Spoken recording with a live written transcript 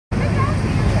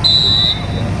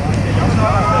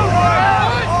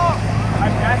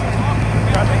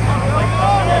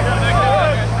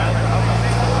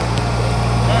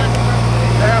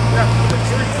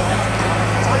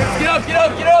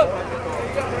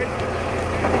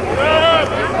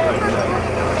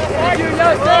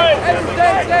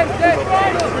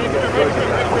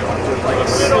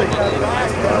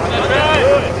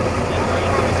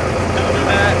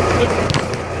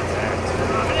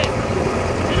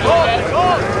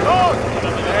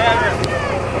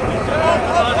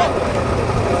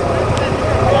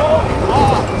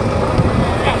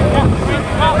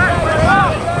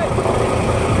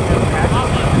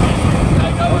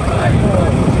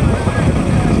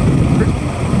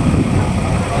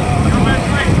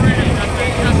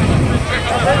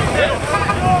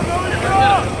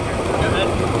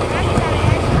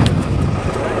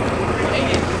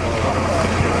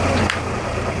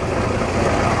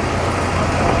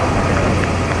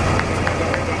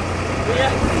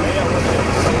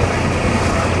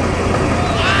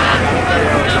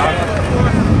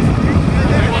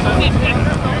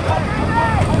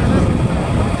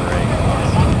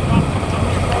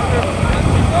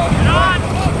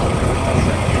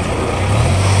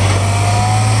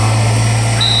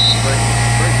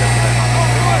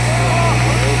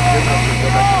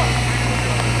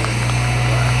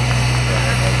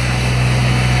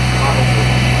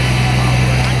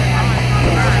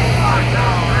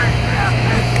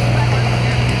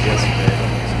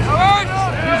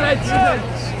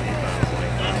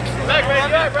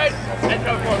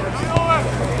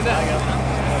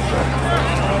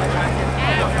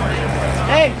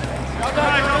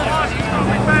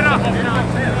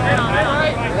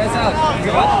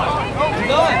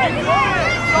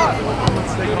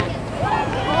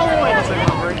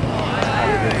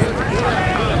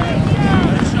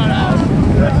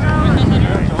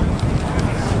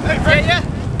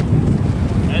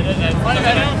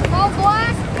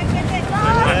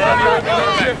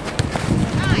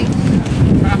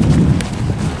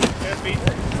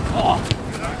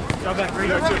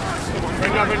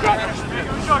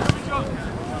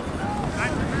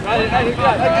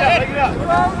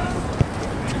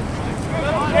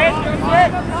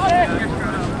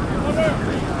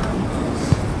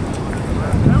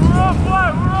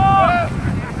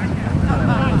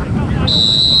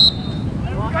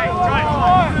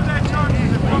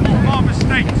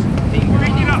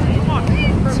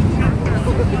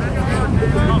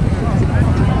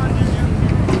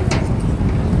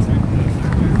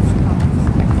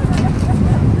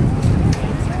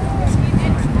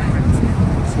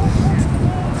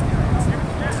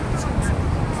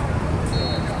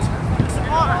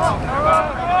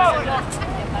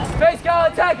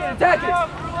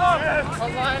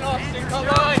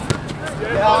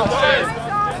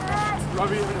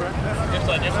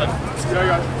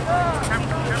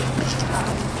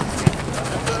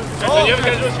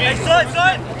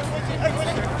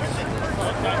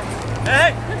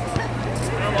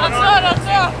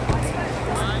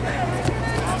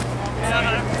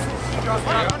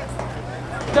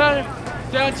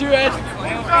Down to it.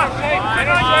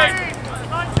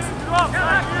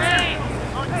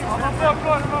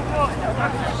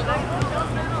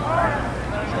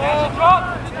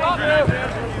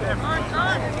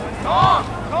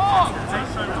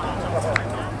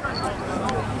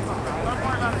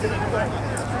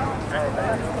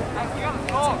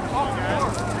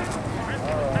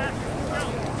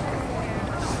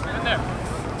 In there.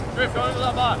 Drift, go into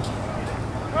that box.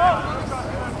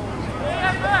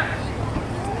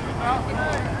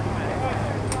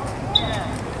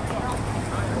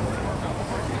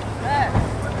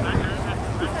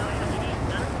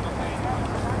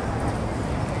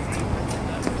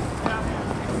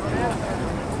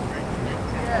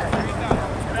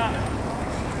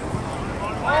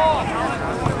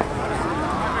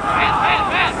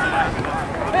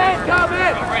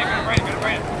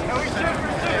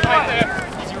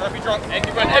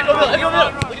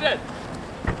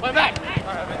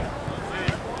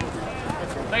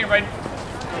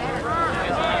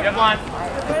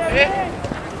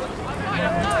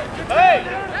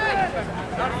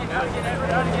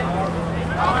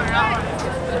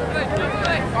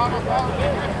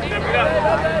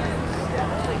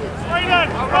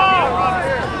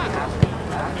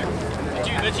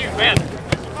 That's you, man.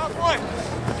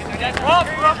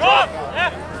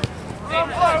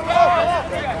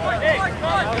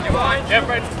 Yeah,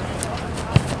 Fred.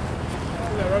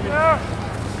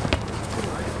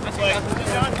 This way.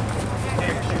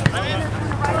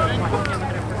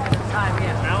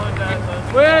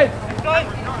 Wait!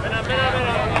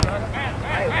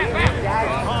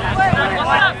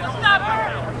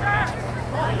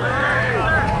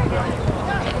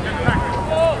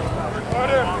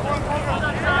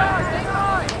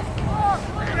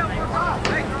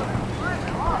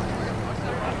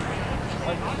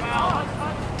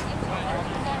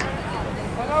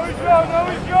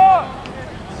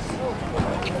 Go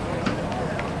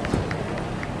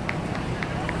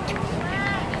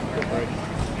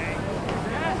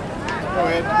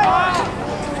ahead.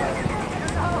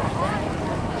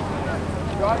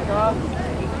 Got it,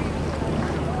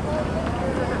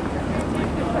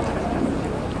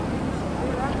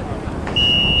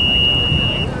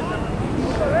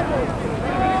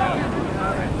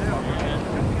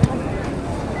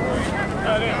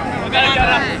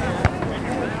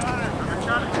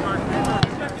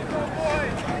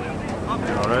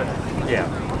 Yeah.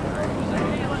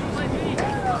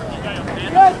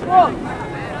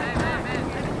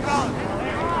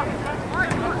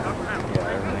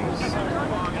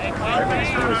 Everything's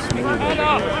really smooth over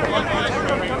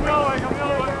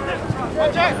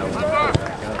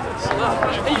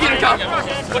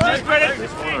here.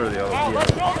 This one or the other?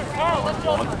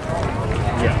 One.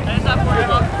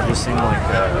 Yeah. They seem like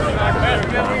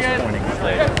one's pointing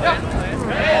straight.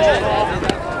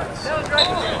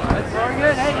 Very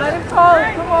good. Hey, let him call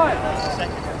it. Come on.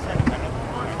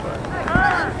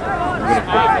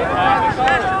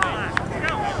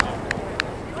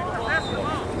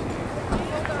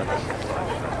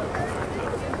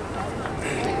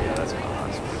 Yeah, that's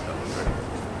fine.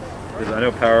 Because I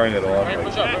know powering it off. Like,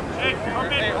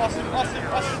 Hey, Austin. I'll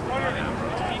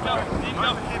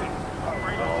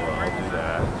do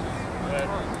that.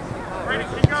 Ready,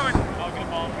 keep going. I'll get a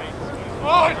ball, please.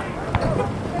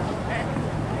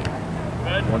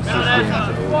 Once this game's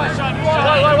over, Wide, Trip.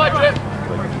 like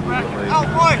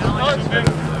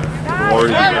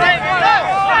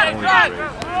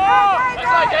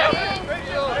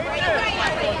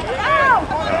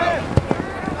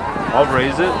I'll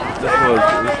raise it. This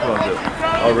one's it.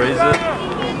 I'll raise it.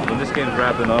 When this game's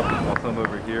wrapping up, I'll come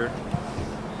over here.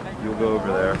 You'll go over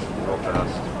there real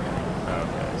fast.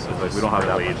 Okay. So it's like we don't have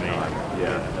that much time.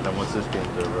 Yeah. And then once this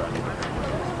game's over,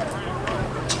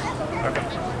 Okay.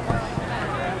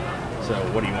 So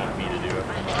what do you want me to do?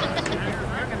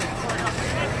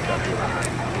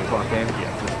 clock game?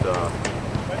 Yeah. Just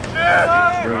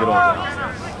bring it all down.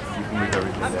 You can move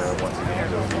everything there once the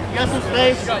game's over. You got some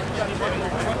space?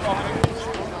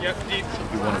 Yep, deep.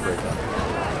 If you want to break that.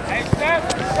 Hey, step.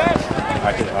 I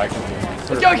can.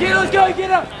 Let's go, kid. Let's go.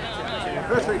 Get up. The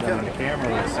camera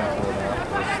was simple enough.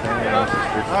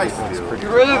 Nice.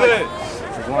 Get rid of it.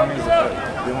 As long as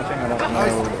the only thing I don't know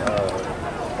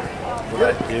what I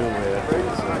do with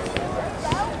is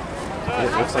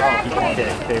it looks like you keep the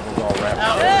cables all wrapped up.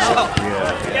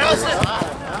 Yeah. So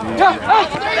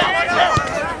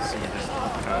you just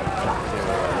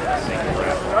single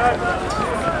wrap.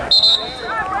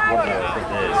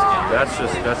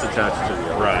 That's attached to the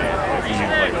other. Right. Can you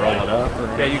like roll it up? Or?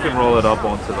 Yeah, you can roll it up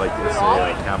onto like this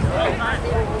camera.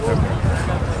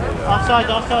 Offside,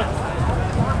 offside.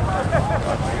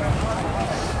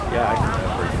 Yeah, I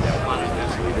can break it down.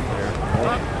 Just leave it there.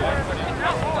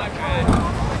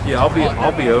 Yeah,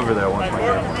 I'll be over there once my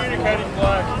camera. Communicating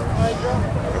black.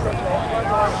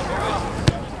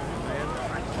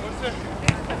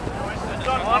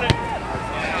 On it.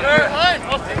 Sure,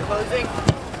 closing.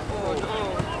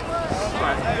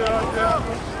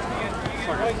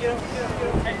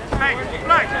 Hey,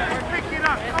 Black, pick it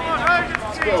up. Come on,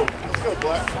 Let's go. Let's go,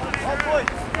 Black.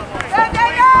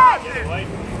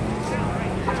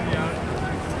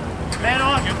 Man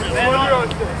on. Man on.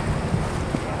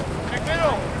 Check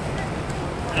middle.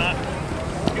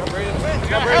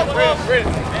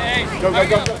 Hey. Go, go,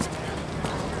 go, go.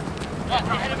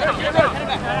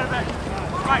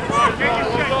 Right, ball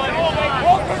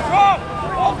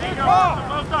control.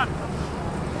 Well done.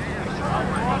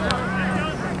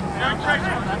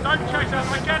 Don't chase us,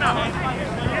 McKenna.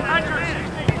 Andrew,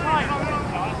 16, right.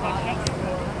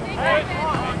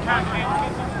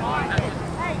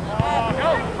 Go,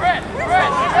 Brett.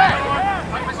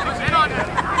 Sit on it.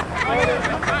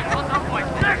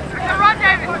 Run,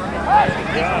 David.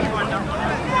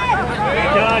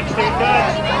 Good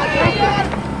touch.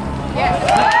 Yes.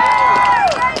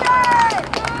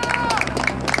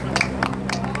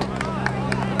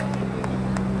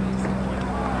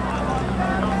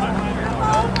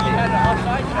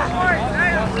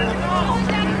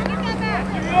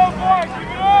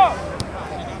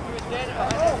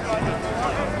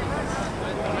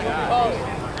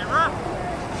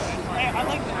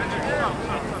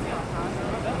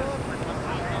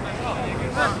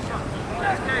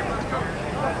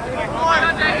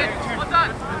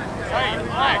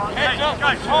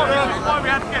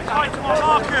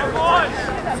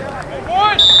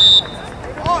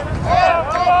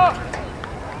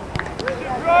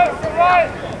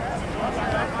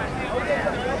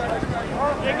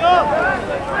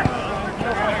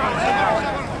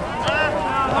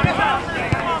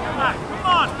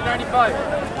 five.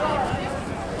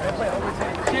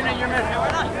 Tina, you're missing.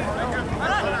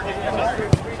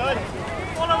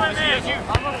 Follow him in.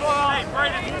 Hey,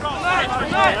 Brayden, you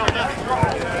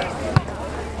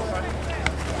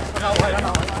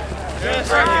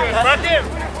got back him.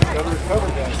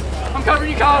 I'm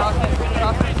covering you, Kyle.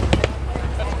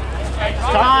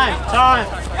 Time.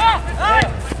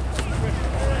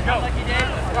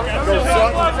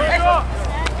 Go.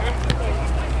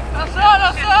 That's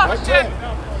up. Right there.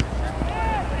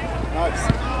 Nice.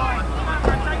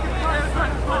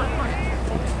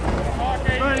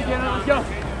 Let's go.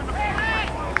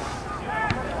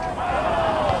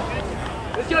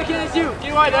 Let's go, kid. It's you.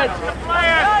 Get wide, Ed.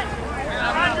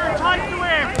 Andrew, tight to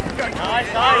him. Nice.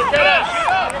 Get up.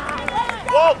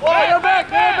 Whoa. Get him back.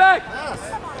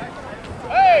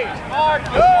 Hey, Mark.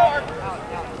 Good.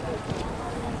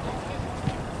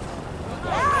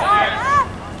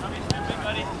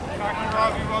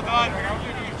 Well done.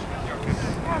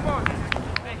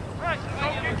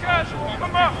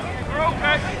 Come on. We're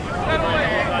okay. Settle in.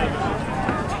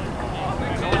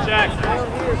 Check.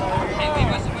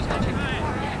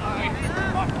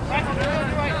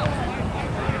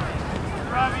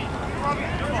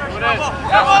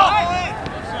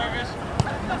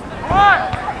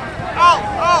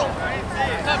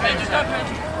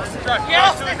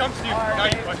 Yes! He comes to you. Now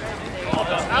you push.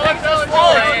 Alex, real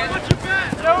boy.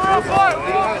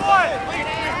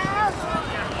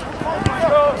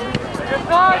 Good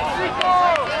fight, Chico.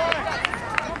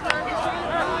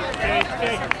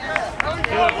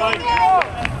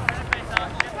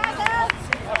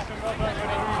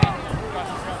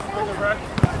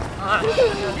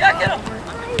 Yeah, get him.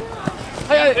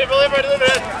 Hey. Deliver it.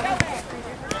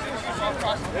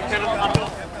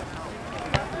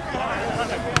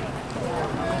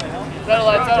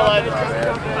 Satellite.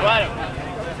 Right him.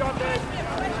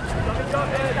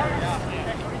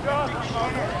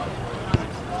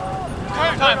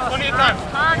 Plenty of time.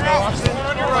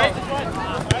 On your right.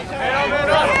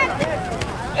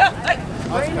 Yeah, hey.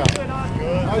 Nice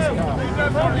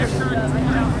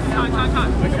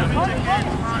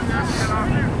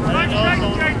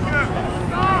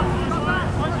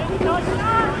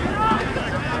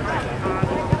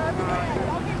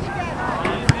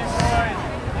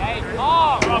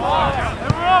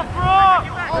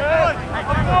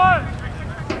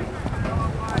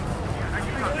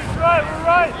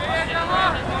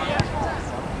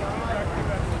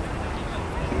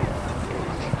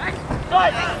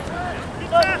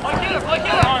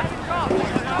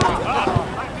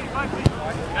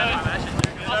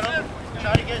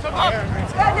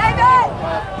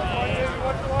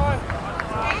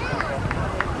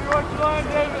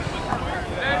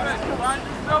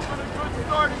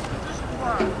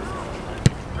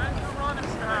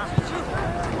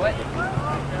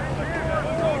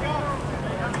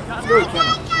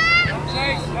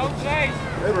Don't chase.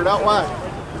 Edward, out wide.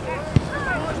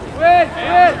 Win.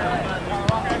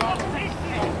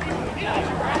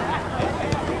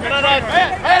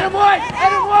 Adam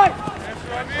White.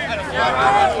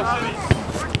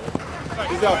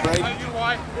 Good job, Brady.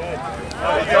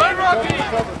 Good, Rocky.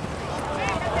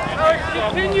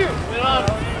 Continue.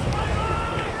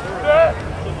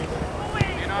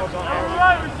 All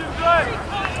right, we should play.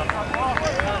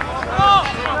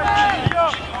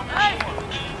 Hey,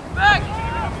 back.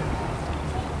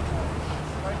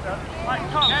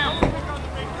 Down.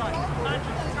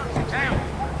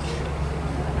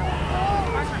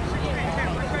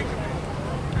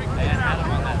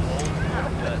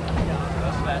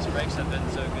 Those fast breaks have been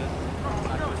so good.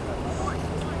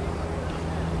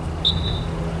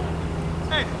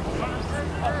 Hey.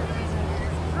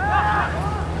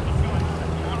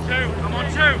 I'm on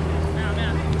two.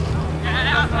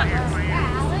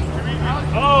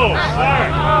 Oh, sorry.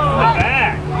 In the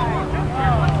back.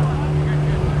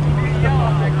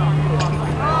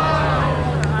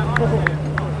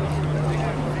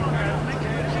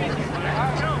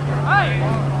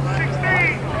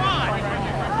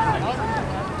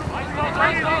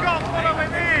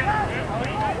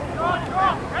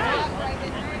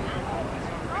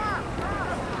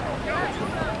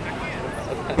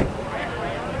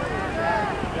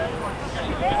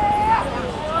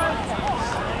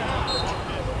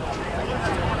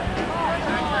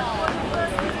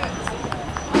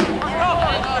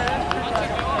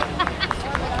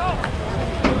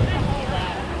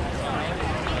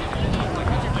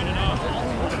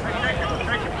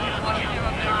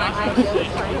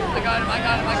 I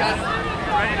got him.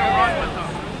 Ready to run with them.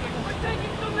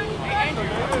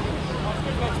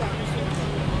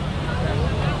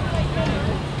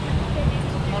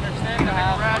 Understand the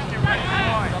half. Get ready to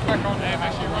run.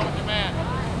 Make sure you run with the man.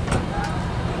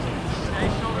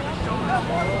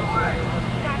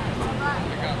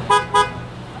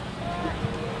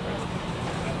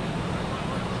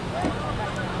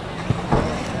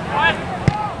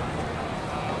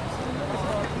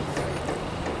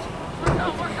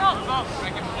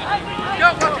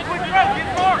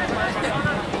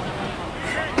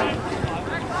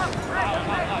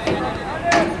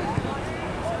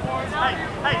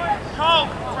 Hey, Cole,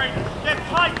 get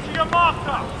tight to your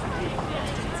marker.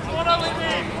 Follow him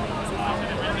in.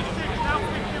 Now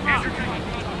pick him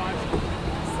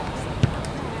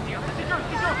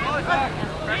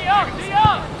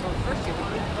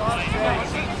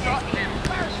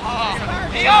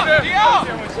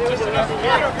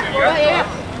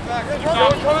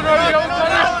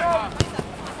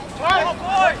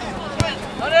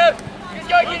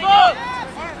up.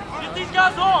 Get these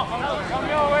guys off! Come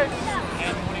your way!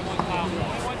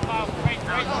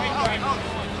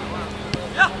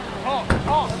 Yeah!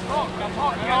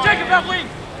 Take it back, wing!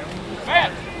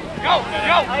 Man! Go! Get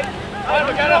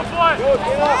up, boy!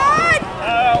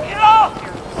 Get off!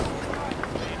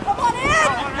 Come on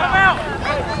in! Come out!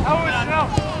 How is it now?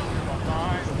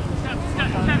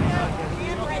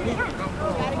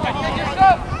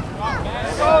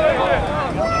 Go,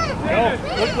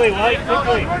 quickly, White,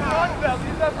 quickly.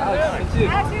 Alex, you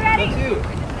ready?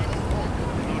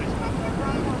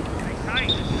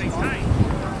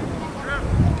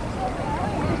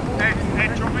 Hey,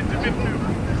 drop into midfield.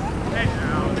 Hey,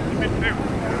 into midfield.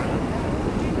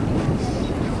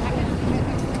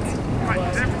 Right,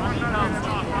 everyone knows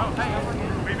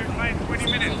we've been playing 20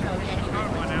 minutes. We should go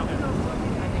by now.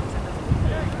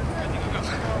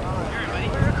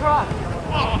 Across.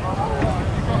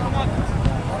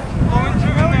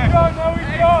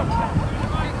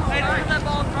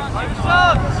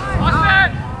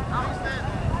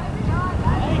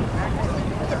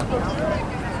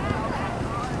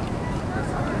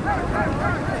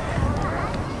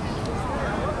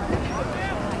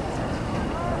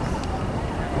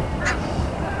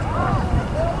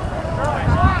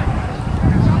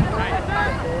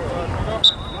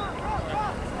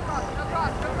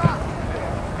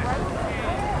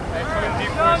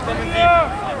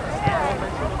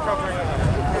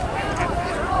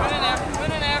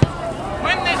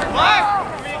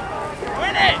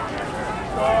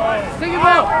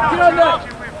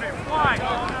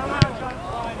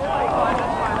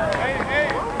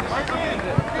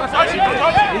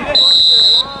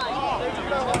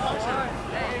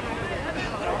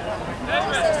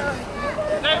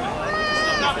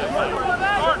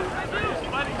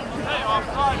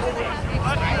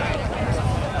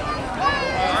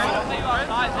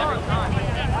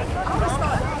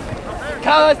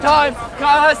 Kyle has time!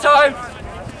 Kyle has time!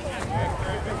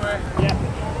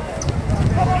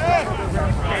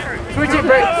 Switch it,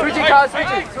 Kyle,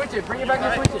 switch it. Bring it back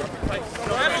and switch it.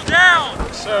 Settle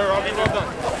down! Sir, I'll be well done.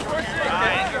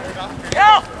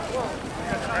 Go!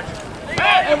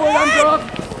 Everyone on drop!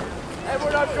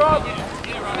 Everyone on drop!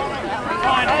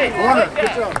 Hey, Warner,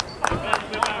 good job.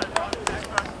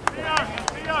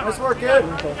 Nice work, kid.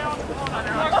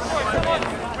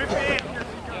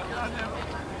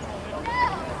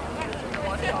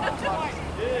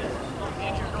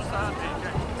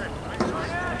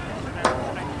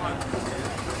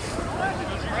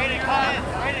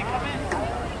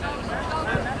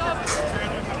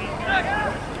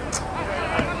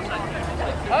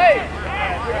 Hey!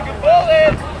 Pretty good ball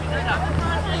in!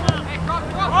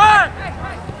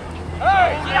 Hey!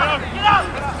 Get up!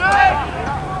 Hey!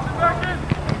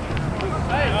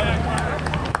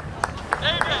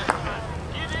 David!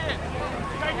 Get in!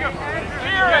 Take him!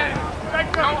 Clear it! Take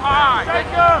him! Go high!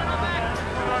 Take him!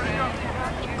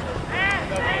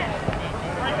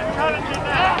 Bring the challenge in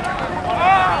there!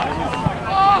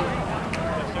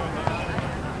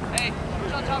 Hey,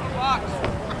 who's on top of the box?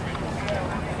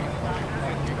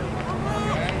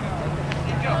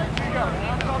 Go. Now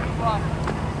on top of the box.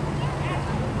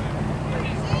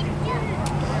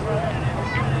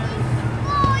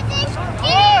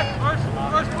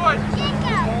 First point.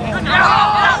 Good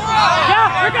now.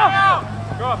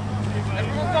 Go!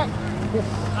 Everyone's done.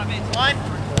 Line.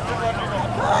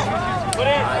 Put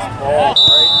in!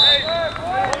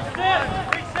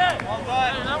 Reset! Well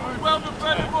done. That was well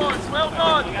defended, boys. Well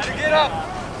done. Gotta get up.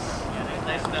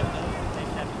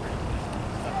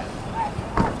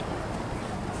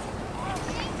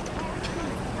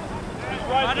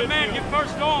 Spider-Man, get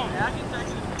first on! Yeah, I can take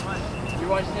it if you want. You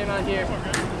want to stand out here?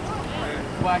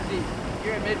 Waxy,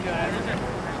 you're in midfield.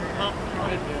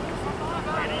 Midfield.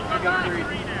 You got three.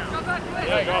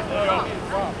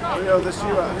 Leo, this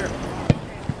you out here.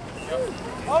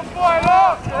 On fire,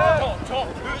 up! Top.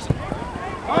 Who's...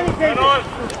 Get on!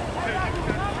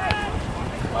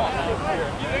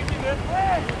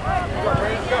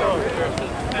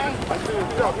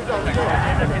 Good job.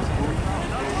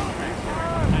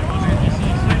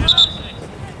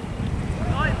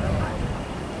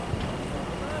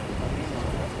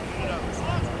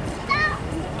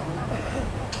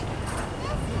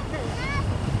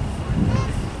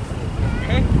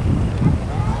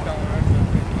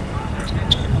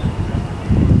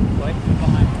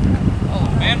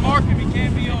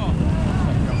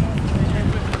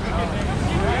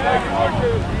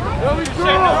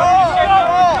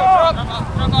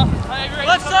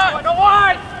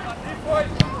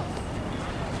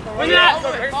 Bring it out.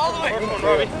 All the way.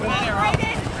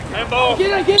 Handball.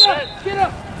 Get up, get up, get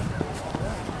up.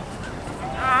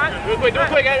 Do it quick,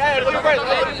 look at your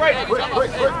break,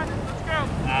 Quick. Straight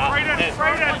in.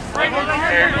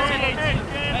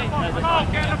 Come on,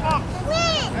 get in the box.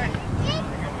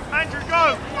 Andrew, go.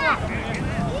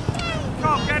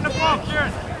 Come on, get in the box.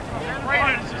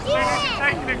 Brayden,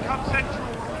 taking it, come central.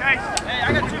 Okay. Hey, I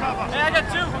got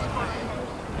two.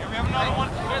 Here, we have another one.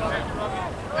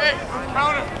 Hey,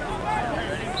 counter.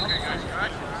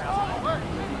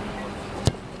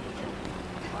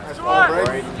 Nice ball,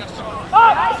 Brayden.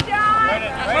 Nice job.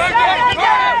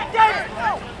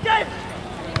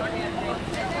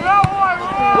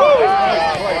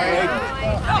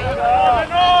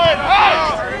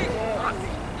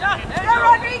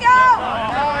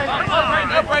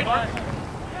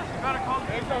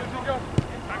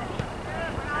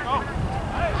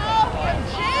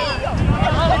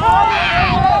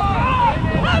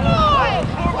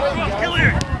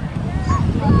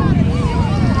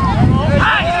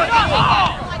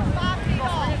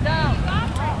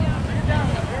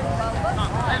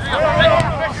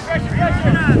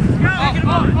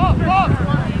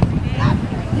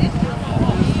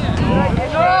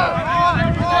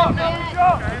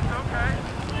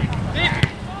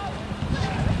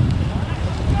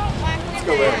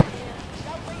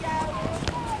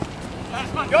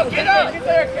 Go, get up! Get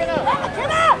there, get up!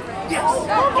 Yes!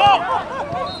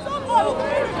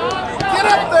 Get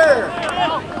up there!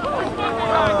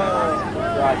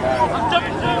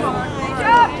 Good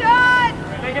job, John!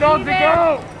 Take it on to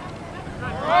go.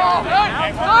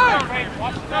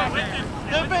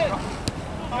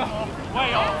 Way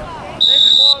off.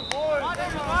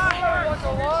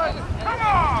 Come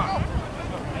on!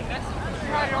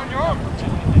 Right on your own.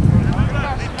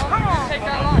 Come on! Take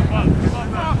that line.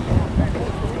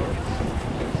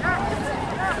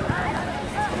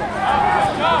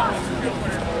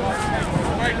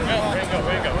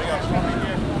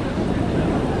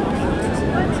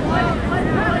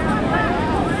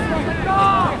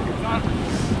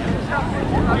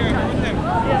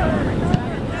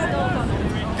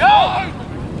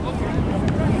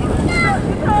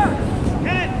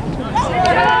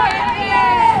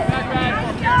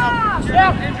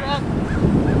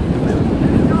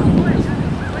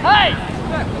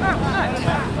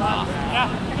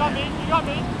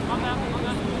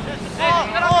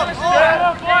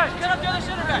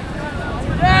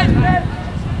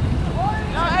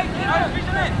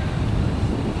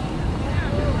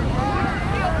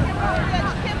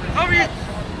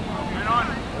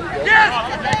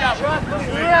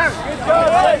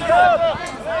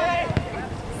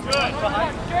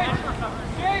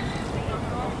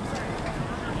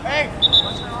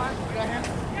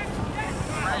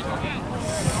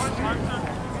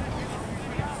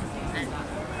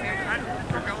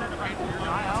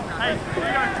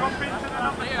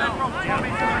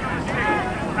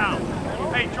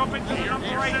 Hey, drop into the number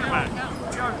 8 back.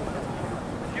 Go.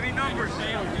 Give me numbers.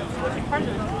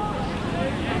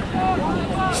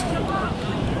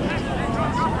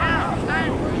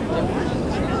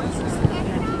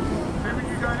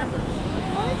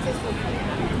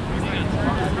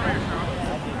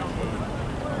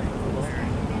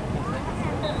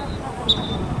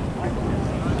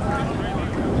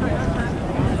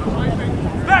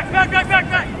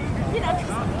 Back!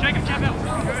 Jacob, jump out.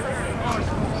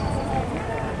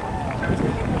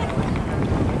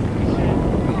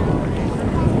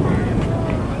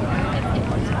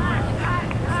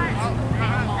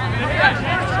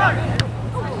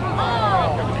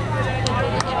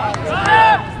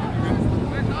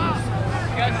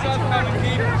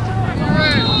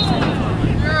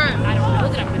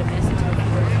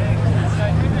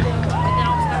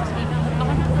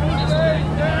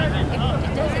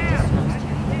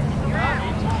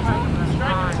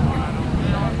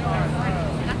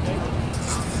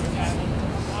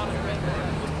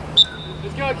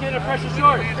 Kid, a pressure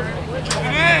short. Get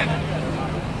in!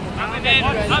 Up and in!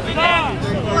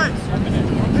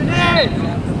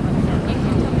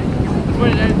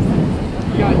 Wait,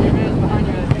 you got your man behind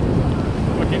you.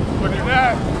 Look at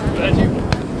that. That's you.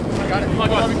 I got it. Come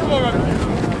on, Robbie.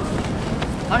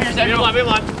 I'm here, Sam. Be in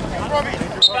line. Robbie!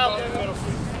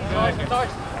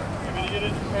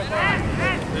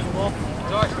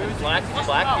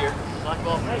 Black here. Black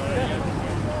ball.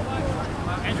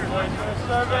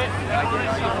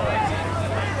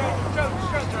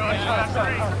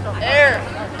 Air.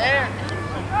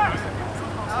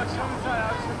 Alex, on the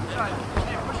side.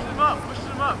 Hey, push them up.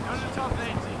 Go to the top of the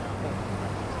 18.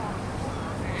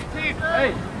 18.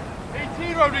 Hey.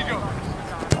 18, Rodrigo.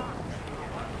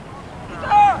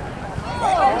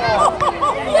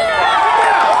 Yeah!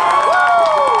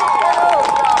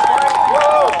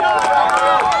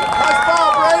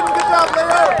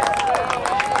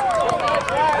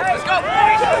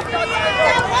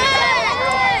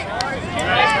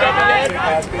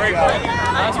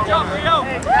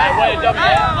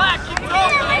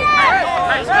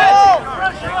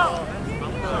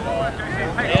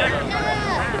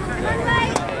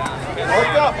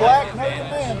 Mark up, Black. Know your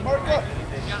man. Mark up.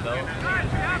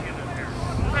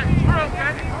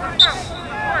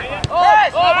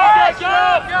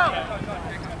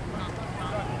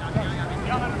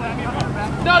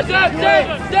 No, stay!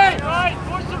 Right,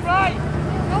 force it right!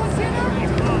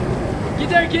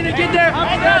 Get there!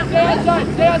 Stay outside!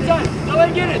 Don't let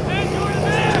him get it!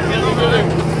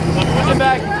 Push it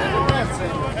back!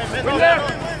 Bring it there!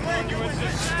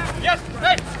 Yes,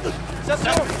 hey! Yeah,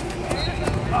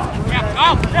 man!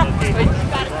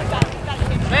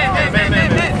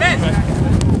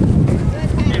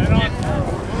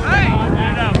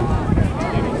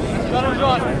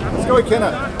 Let's go, McKenna.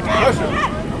 Pressure.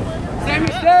 Sammy,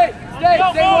 stay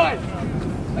wide.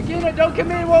 Akina, don't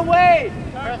come in one way.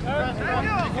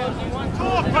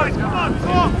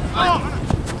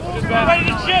 Just ready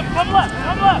to chip. Come left.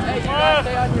 Hey, you gotta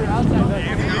stay on your outside.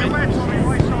 Hey,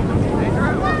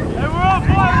 we're on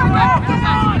fire. Come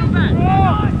on.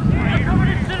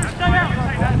 Stay out.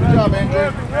 Good job, Andrew.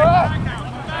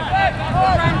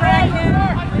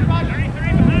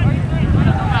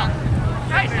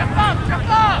 Hey, step up.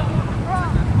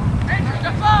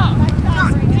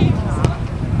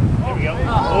 There we go.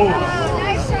 Oh.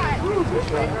 Nice shot.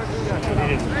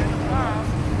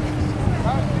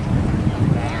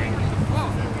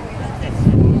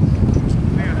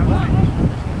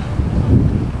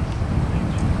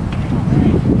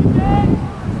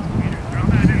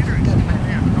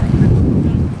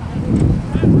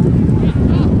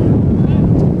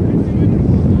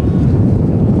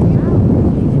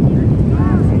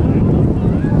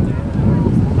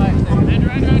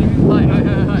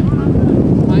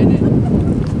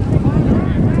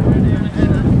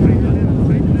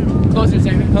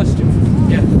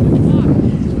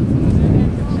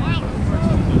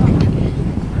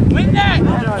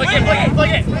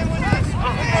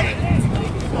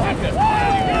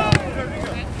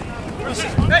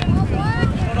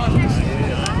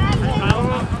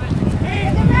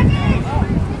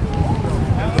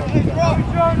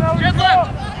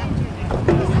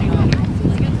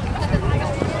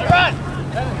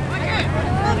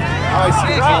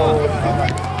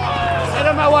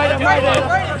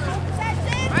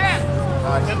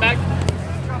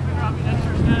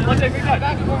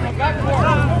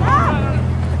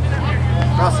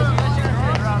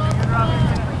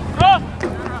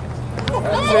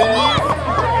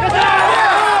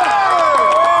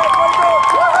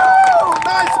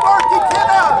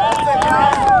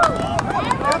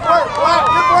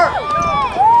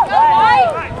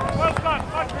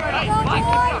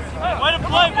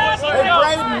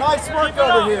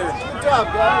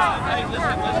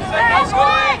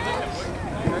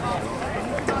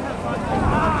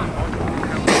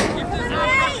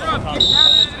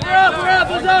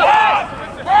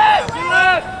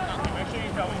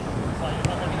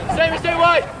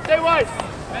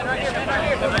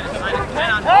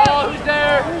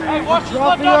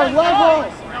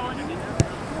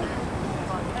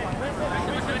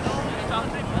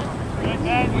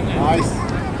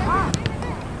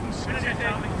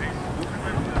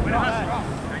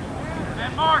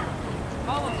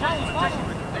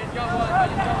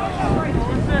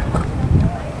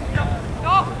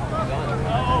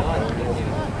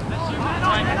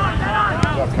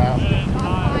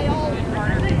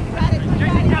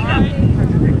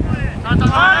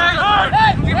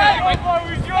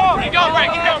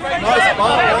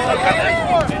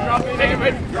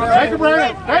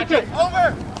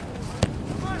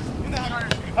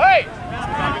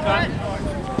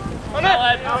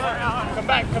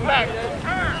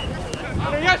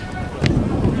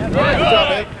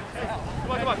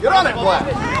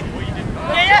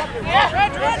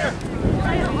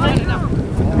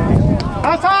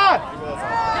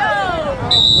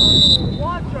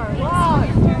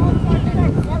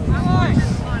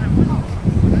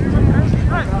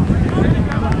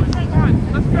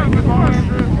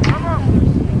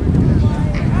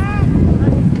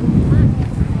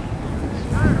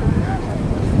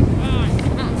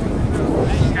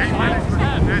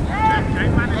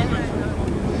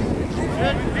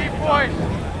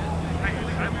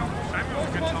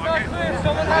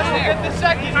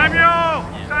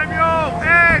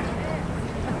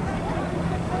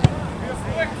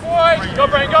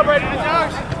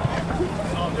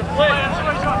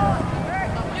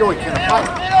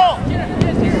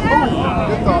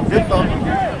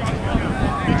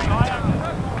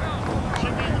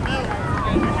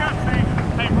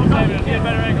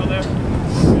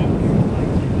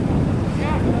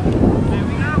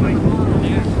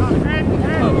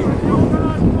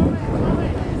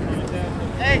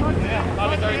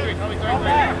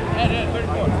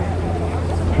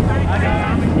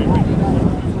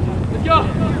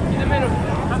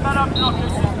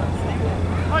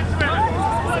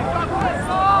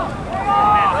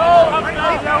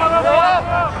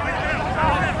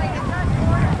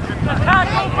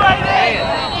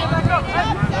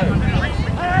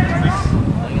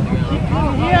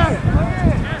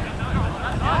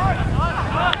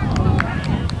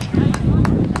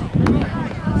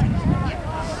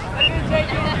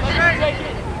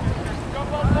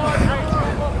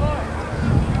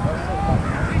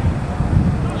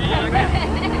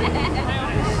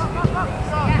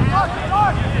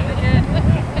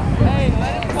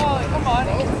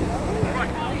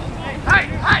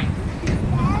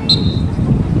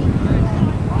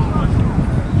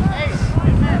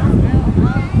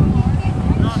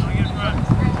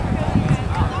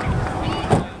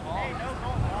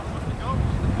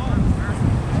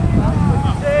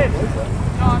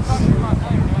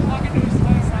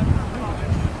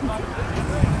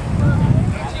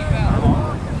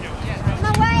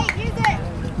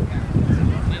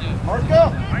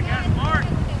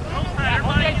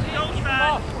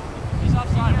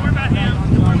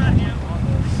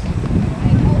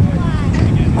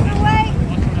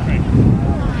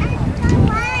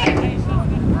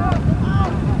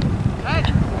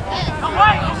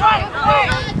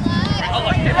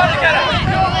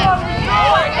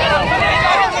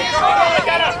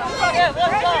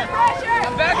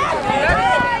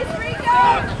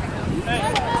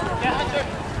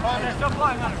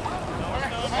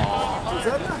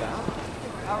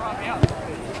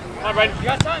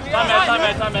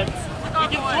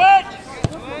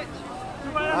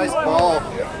 Nice ball.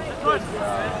 Good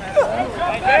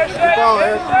ball,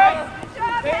 Eric.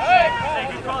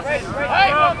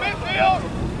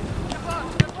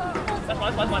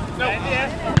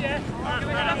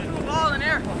 Ball in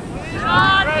there.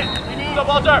 Go,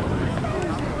 Walter.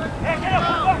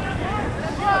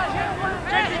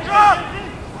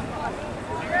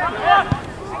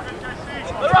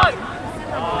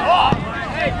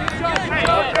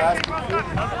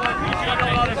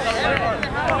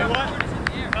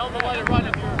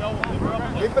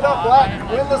 Keep it up, Black.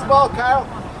 Win this ball, Kyle.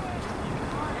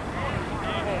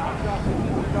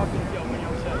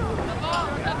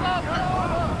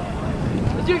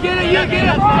 You get it, you get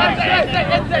it.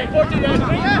 Stay. 14.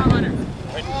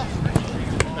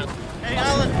 Hey,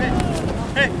 Alan.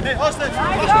 Hey, Austin.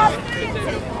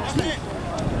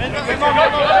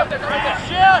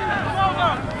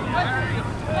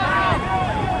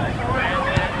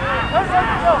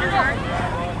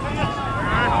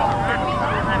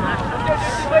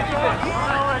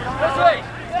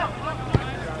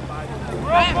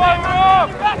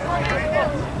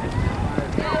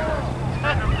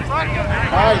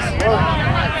 Nice work.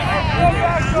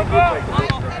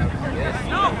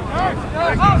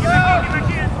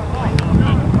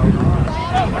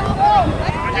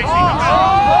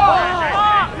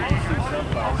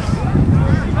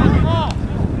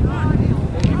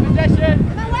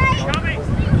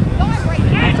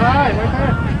 Right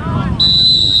there.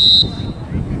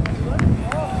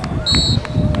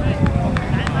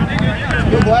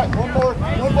 Good, Black. One more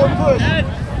push.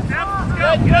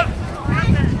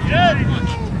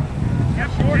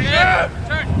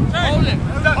 Hold it.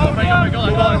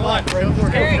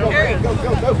 Carry. Go.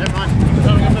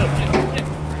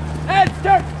 Heads,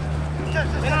 turn.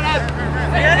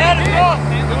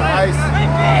 Nice.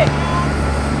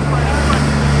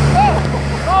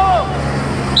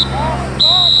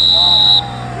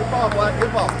 Good ball, Black.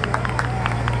 Good ball.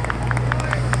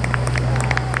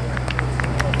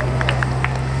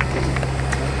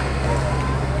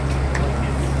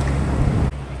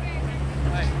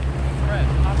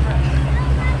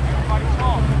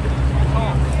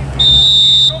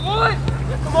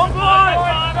 Come on, boys!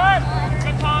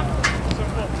 Good time.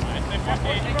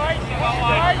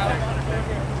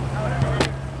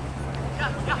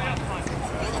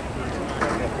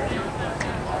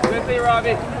 Quickly,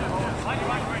 Robbie.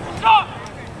 Stop!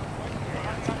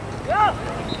 Go!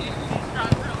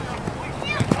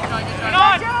 Get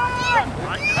on!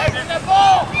 Hey, there's that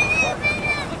ball!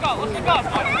 Let's look up.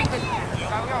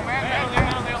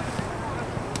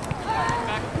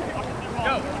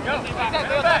 Go.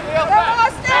 Back.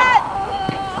 Austin!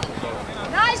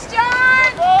 Nice,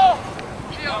 John!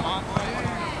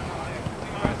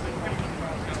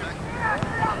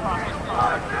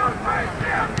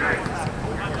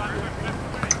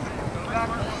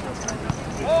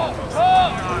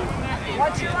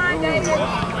 Watch your line, David.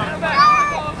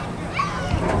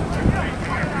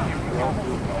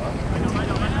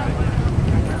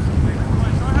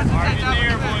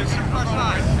 There, boys.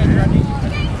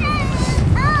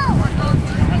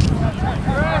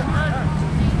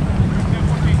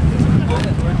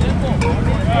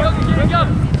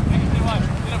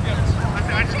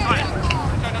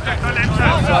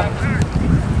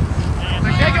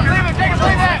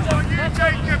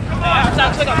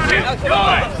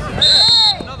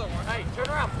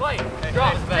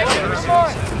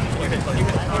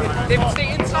 David, stay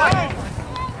inside.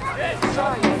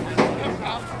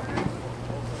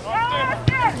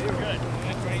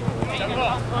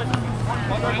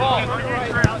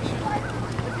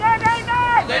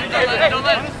 Don't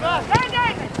let him.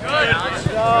 Good. Nice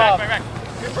job. Back.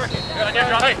 Good work. Good idea,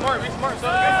 John. Hey, smart,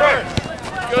 son.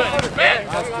 Good. Man.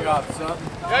 Nice job, son.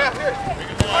 Yeah, here.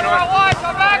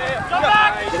 Come back. Come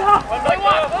back. Play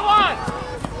one.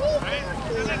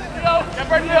 Leo. Get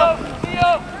ready, Leo.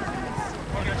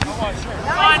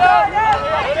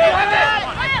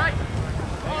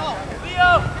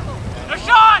 Leo. No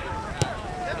shot.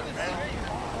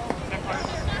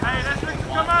 Hey, let's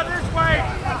come out this way.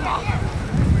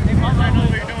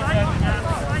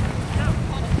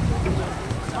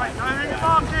 Right, go in,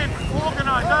 marked in,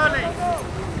 organise early.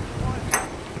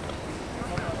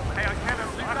 Hey, I can't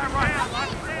leave that right.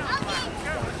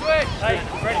 Switch. Hey,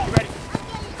 ready.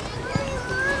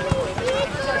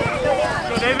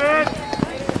 Go, David.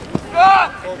 Go.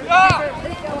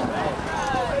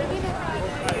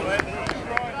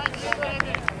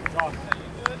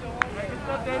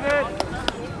 David.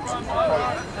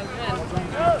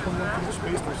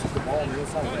 Space versus the ball on the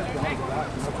inside. Behind the back.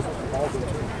 You're not supposed to let the ball go to him.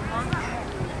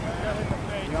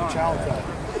 You can challenge that.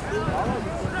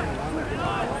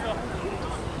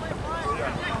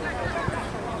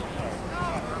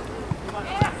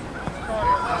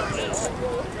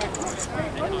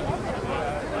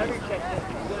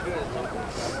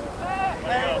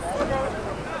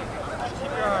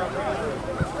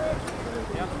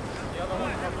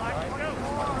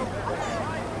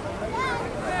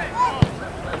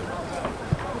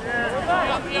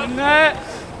 In there.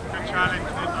 Good challenge.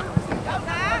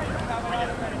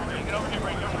 Get over here,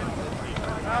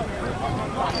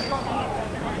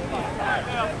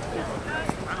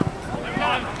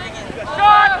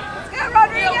 Shot! Go,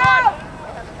 Rodrigo!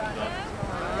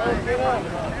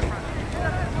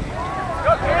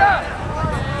 Go, Peter!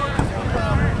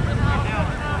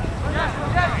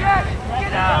 Yes!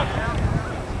 Get out!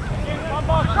 One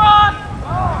more cross!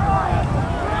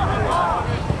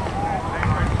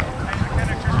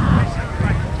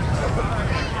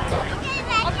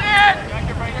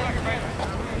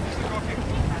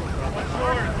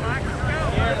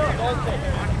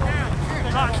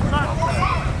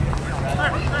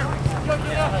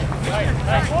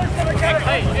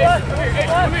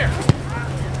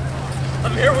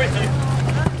 I'm here with you.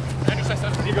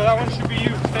 Nico, that one should be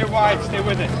you. Stay wide, stay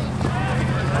with it.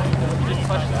 Just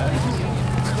touch that.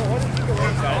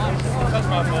 That's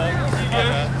my fault.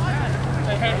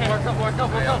 Hey, work up. I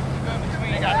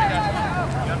got it.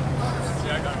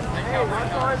 Yeah, I got it.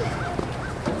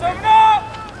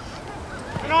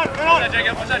 Come on!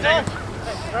 What's that, Jacob?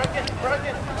 Bracken.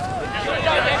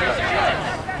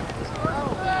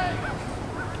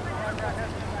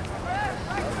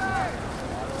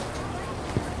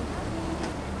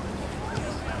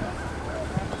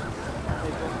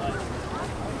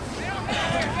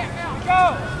 Go!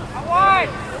 Out wide!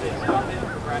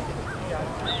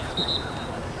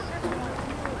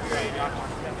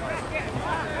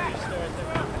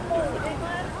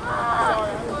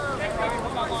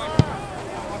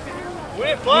 Win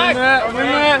it, Black! Win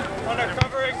that. Under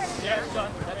covering. Yeah, it's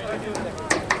done.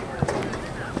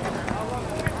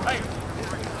 Hey!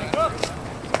 Up!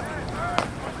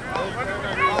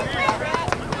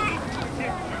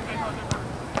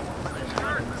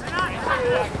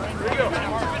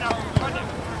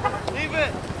 Leave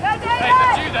it! Hey,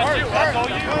 that's you! That's all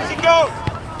you! Where's he go?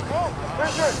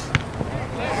 Pressure!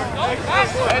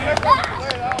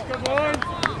 Come on!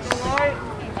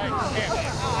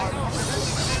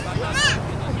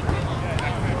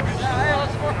 Hey,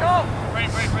 let's work up! Right.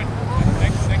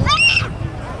 Thanks. Right.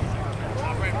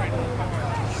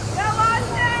 Go,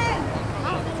 Austin!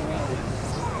 Up.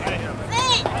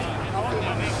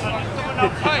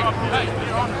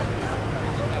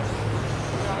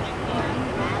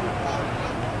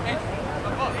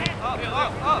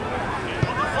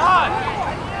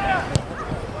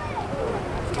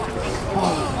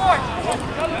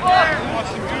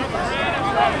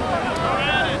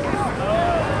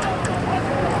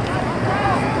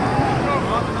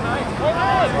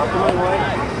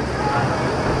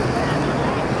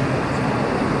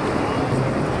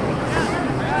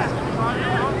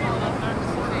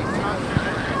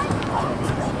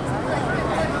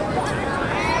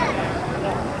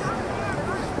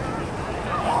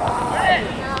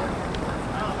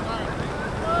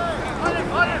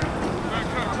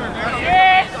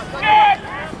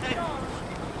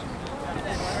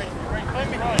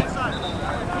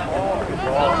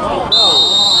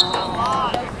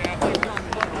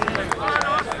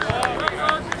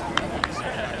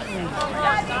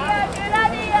 Good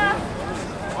idea.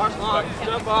 Mark long,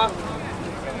 jump off.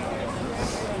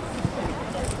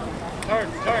 Turn.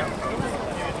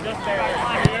 Just there.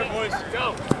 Here, boys. Go.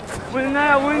 Win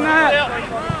that, win that.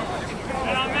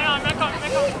 Man, back up.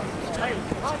 Hey,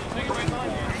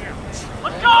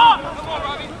 let's go! Come on,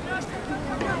 Robbie.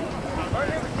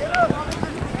 Get up.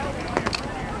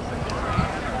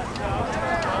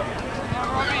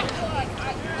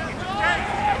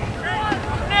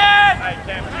 Hey,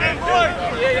 Cam.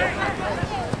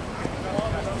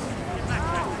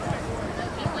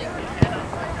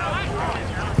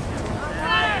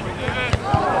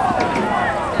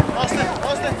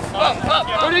 Austin. Up.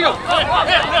 Where do you go? Up.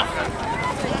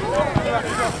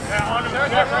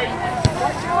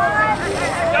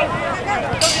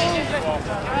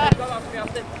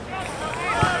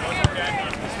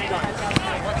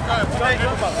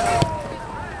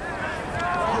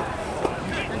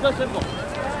 Go simple.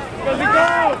 Go.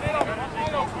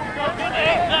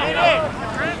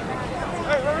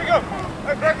 Hey, where we go?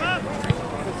 Hey, Becky.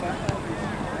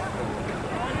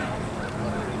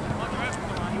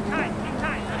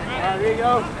 There you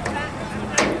go.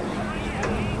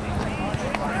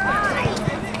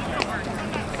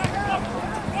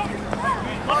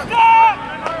 Let's go!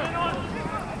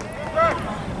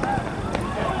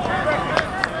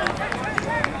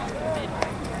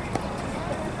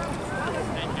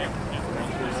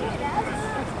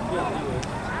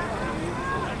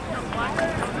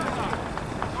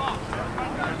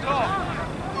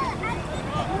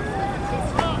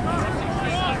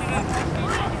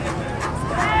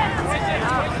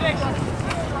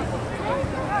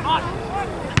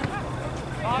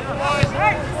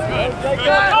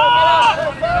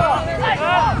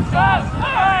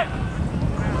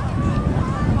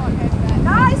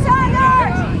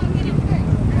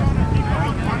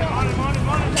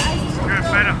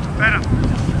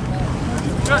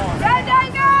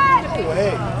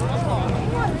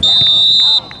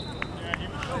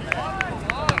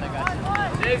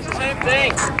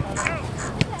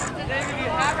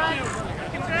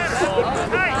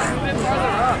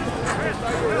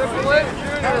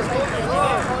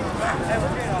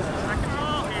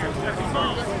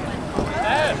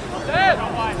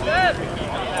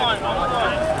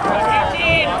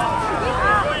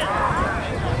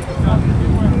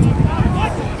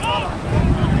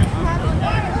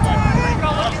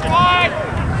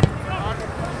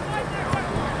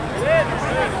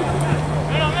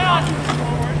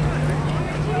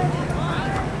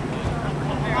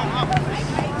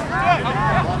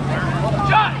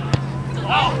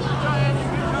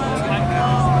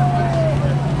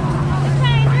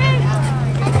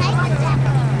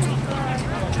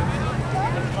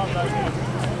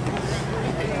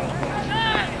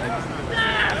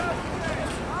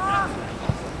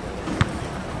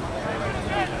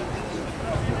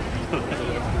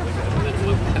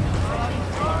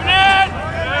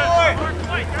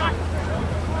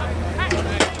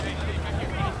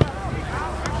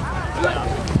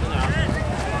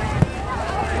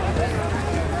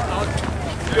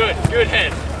 Good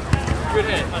head.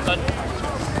 My son.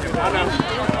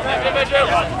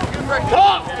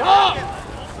 Top!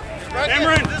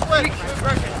 Cameron! This way!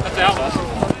 That's out.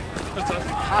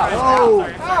 Oh!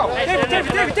 David!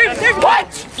 What?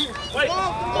 Wait.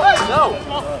 No.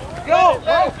 Go!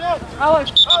 Alex.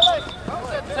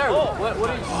 Sir, what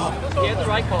are you? He had the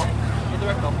right call.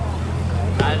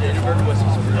 I didn't inverted whistle.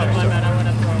 My bad, I went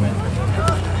up the wrong way.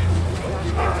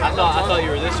 I thought you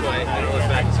were this way. I looked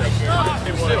back and said,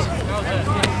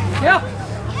 yeah.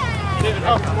 David,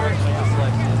 how it works?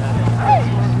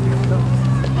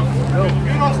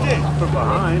 From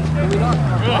behind.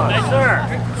 Nice,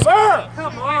 sir.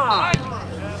 Come on.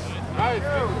 Nice.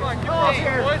 Come on,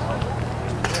 boys.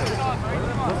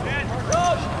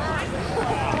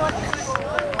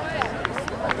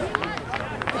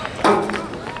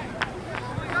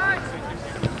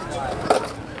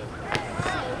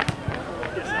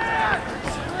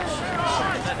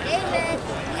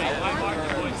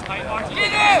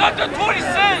 Up to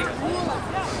 26!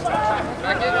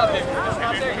 Back it up there.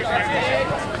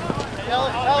 Tell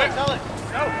it.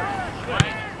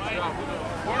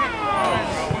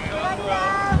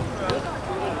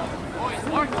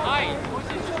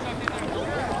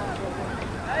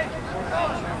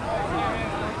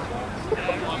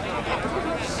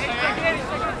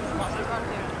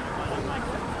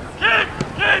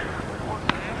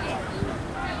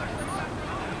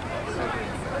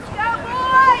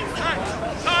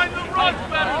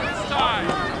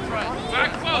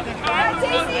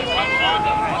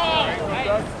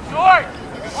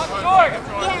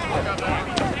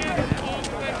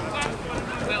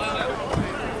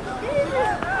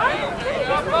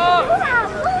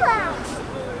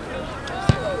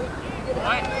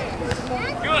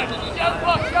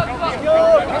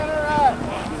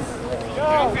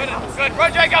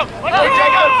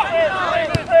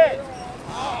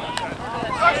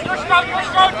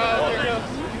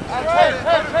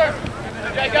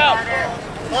 Okay, go.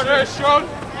 Order, Strode.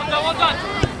 Well done.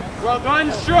 Well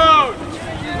done, Strode.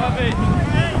 Love it.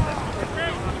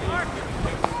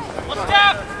 One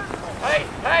step. Hey.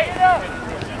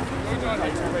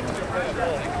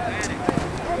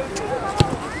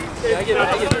 I get it.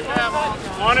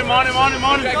 On him.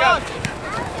 Okay, go.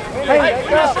 Hey,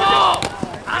 go.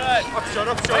 Up, Strode.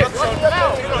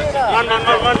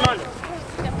 Run.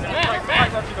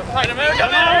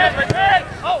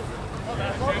 Oh.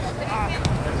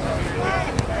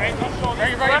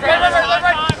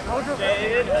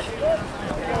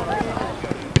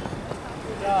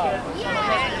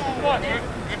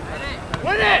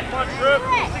 Win it!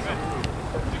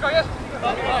 You go, yes. Go!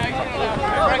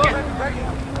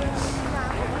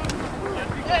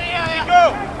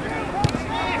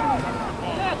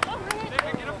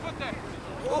 Get a foot there.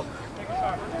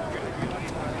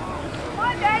 Come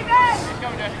on, David! He's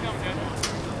coming, Dad.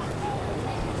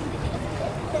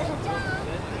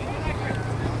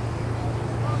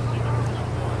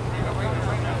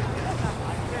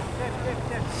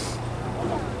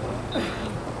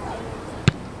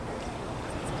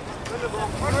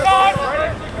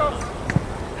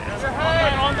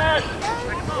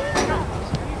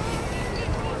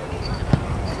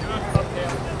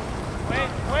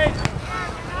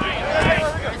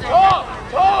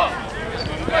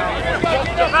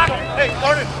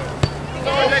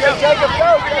 Jacob,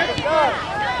 go! Good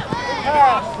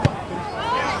pass.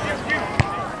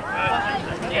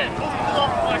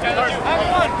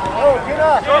 Oh, get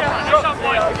up!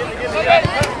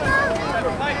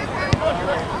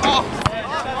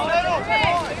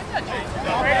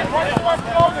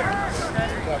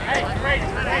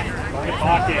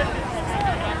 Pocket.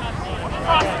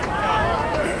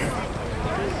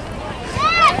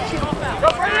 Go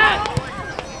for it!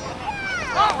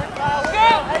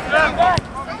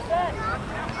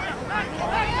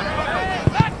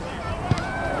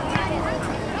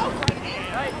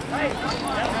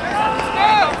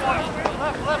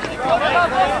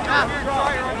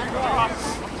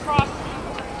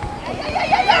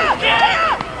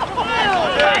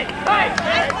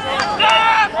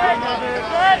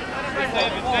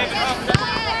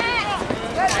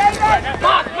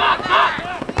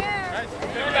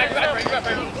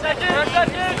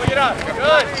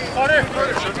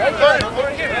 Good.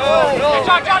 Corner.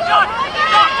 John.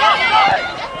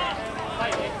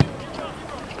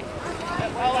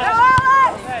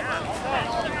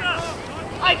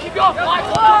 Hey, keep going. Fly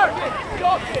forward.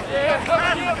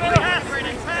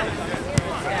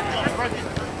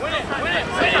 Win it.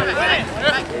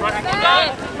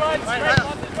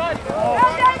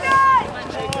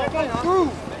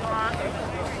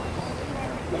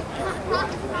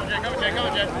 Go,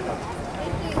 Jay.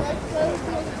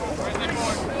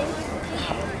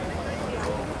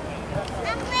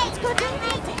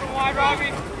 Wide,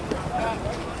 Robbie.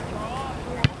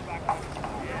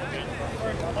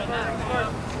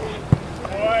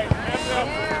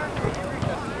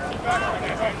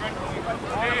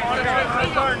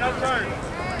 No turn.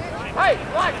 Hey,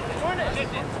 Black, turn it.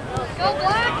 Go,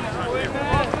 Black!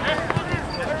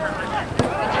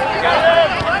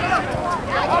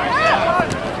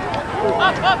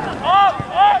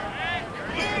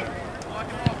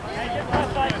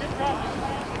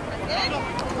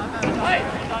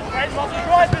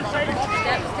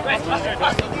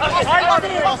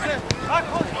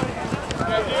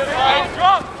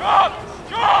 Up!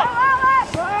 Drop!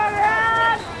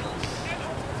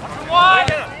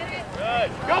 Wide!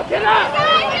 Go, get up!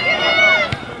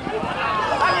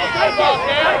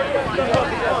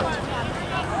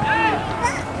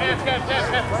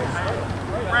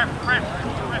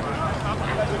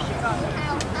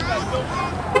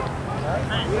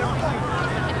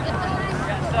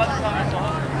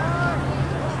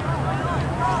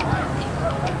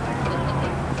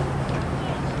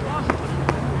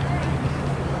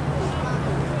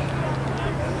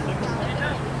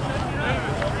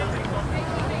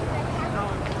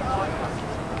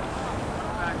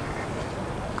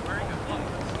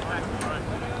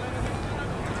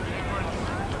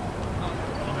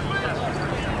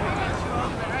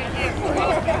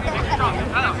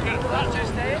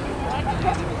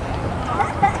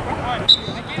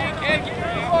 Get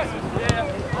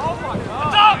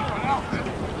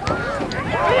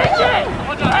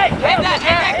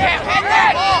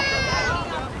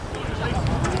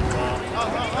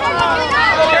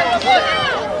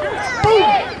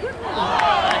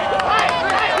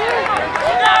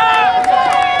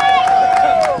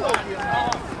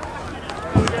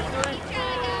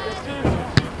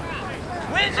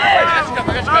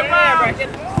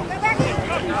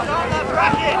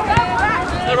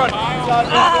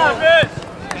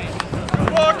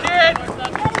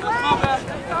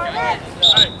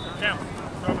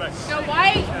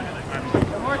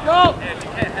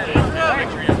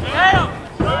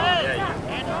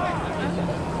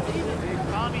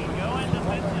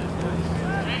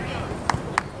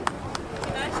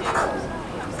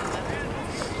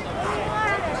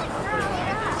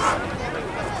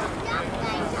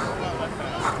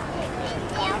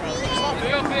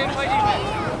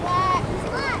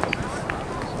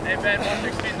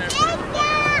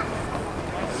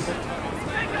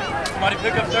Somebody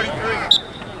pick up 33.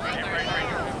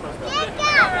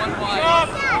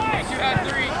 You had 3.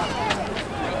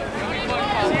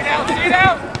 See it out, see it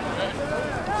out.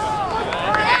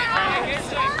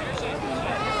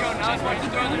 Just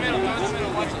throw in the middle,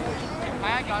 watch it. I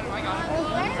got it.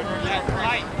 Yeah,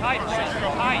 tight.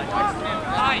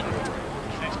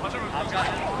 I've got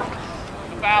it.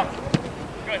 About.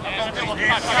 Good.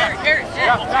 Here.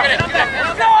 Let's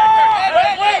go!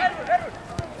 Wait!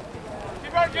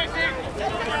 Keep running, JC.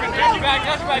 Got your back,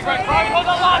 right. Hold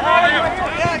on, line,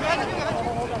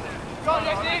 Go,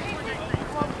 JC.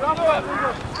 Drop it.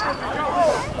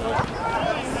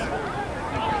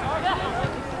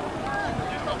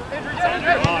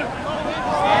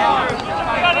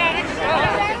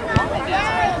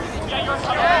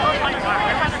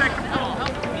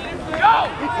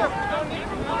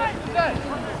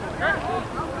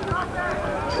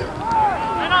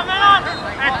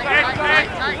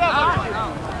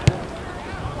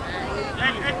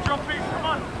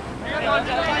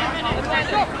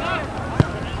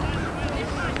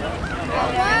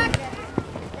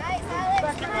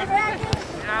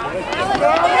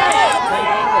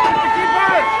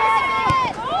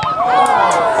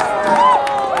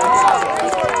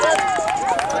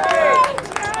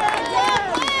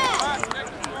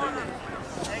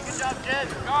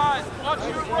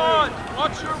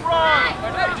 Watch your run!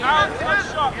 Down to the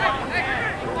shot!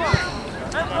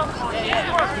 Heads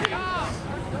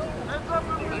up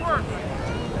and work!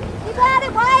 You got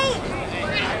it, White!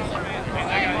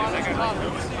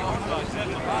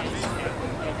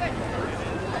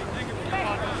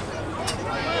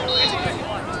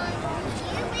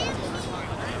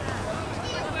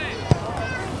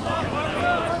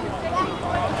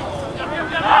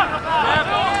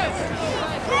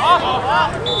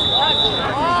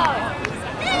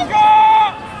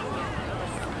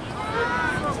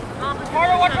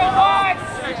 Carter, watch your wide!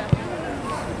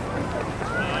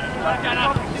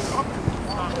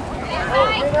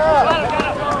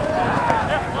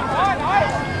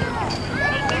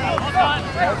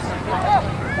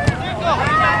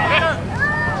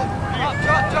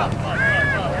 Jump.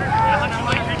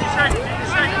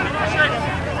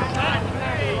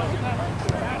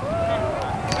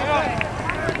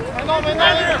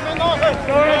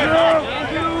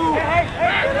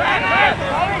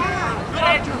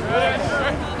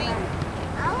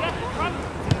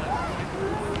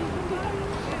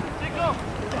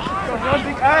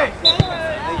 Hey!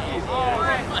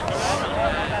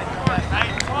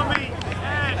 Tommy,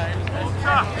 Ed, Walter,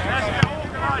 let's get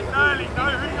organised early. Know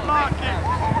who you're marking.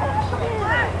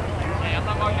 Hey, I'm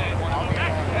not marking anyone.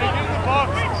 Hey, get in the box.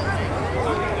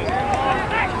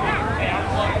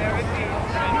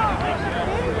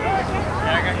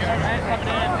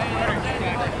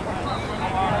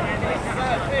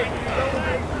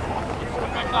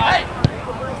 Hey!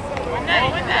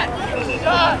 Win that!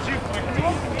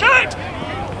 Kick!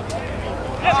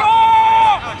 Let's go!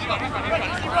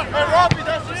 Hey, Robbie,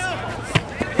 that's you!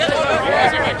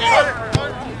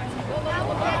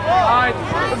 Alright,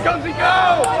 let's go, Zico!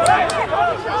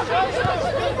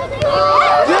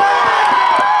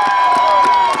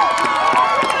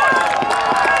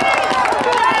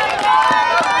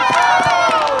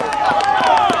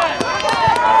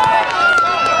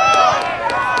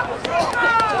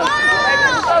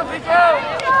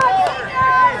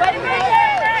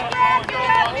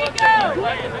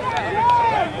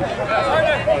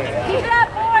 Keep it up,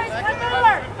 boys! One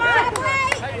more!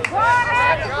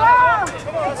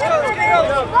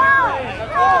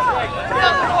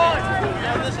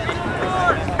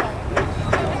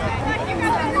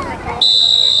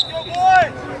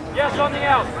 Yes, on the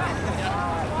out.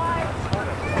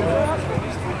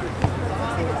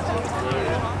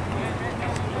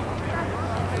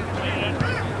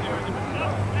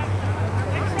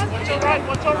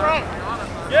 What's all right?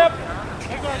 Yep.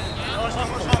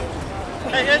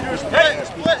 Hey, Andrew, split.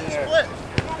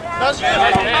 That's it.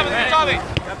 Tommy.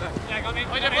 Yeah, got me.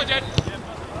 Play Jed.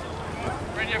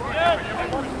 Right here.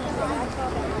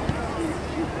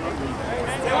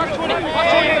 Watch 20.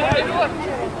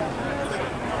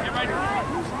 Get right.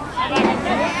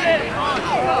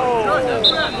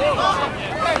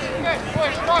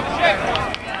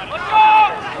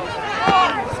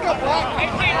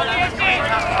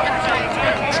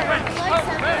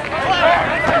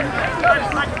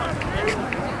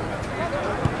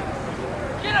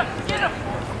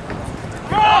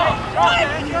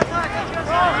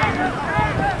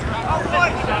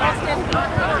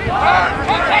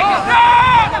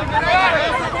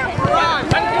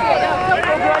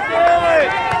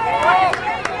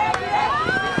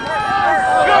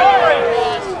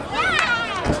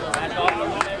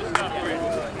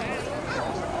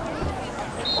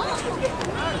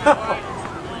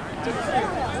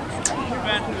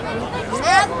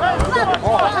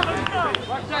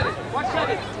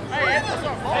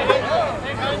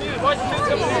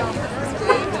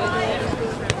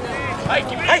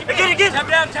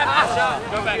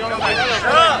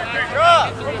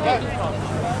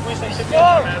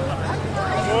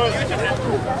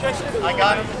 I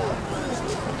got him.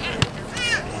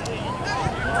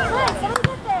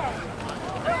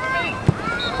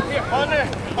 Here, on there.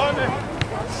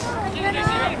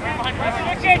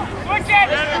 Switch it!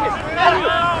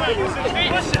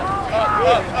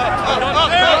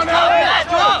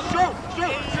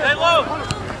 Stay low.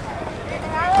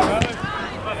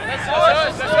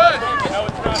 That's good. No,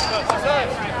 it's not.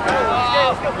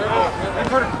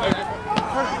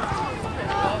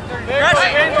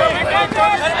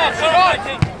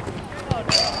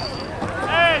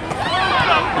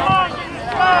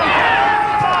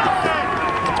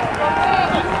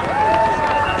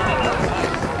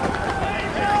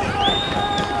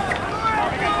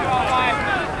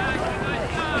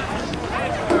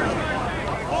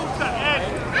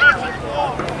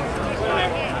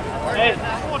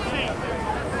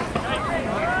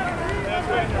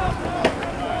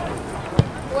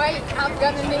 Wait, I'm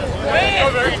gonna need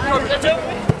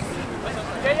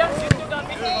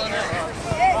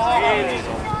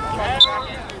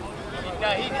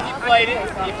He played it.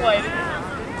 He played it.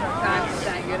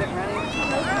 I'm good at running.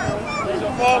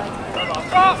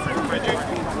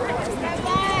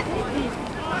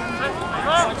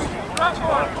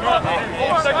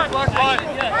 Hey!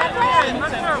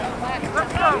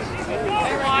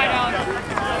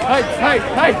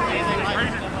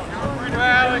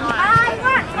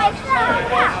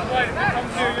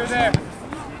 You're there.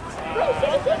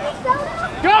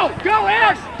 Go,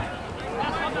 Alex!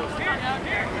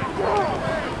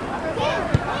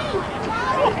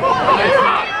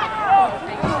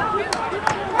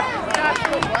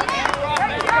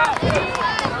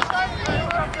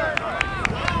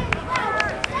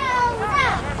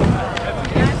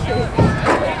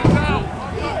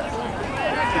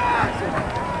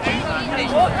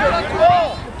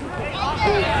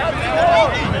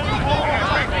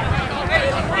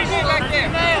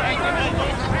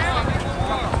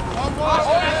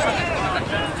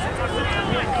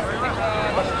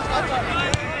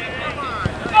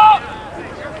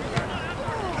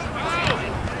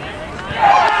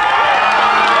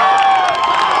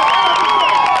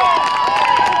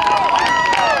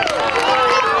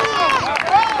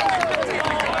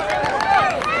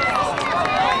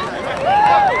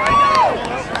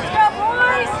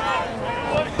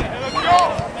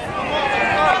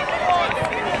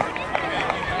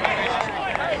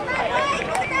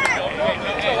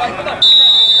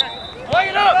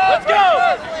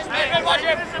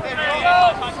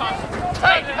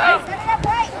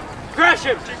 Crash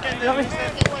him!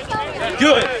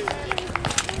 Good!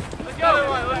 Let's go!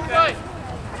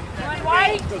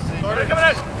 White! Carter, coming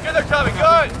in! Get there, Tommy,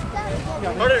 good!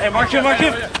 Hey, mark him! Yeah,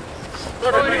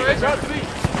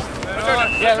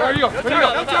 where are you? Come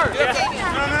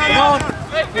on!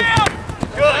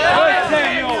 Good!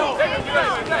 Samuel!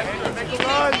 Make a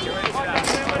run!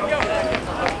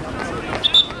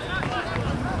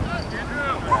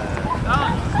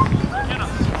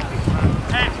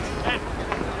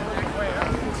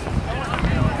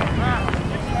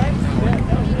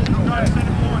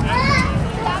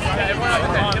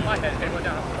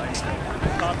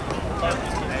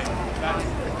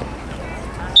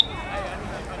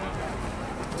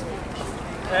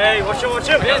 Hey, watch him!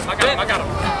 I got him.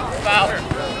 Foul.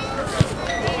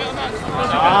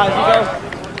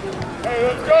 Hey,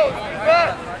 let's go!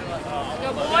 Back! Go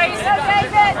boys! Go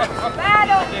David!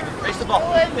 Battle! Race the ball.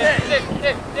 Out!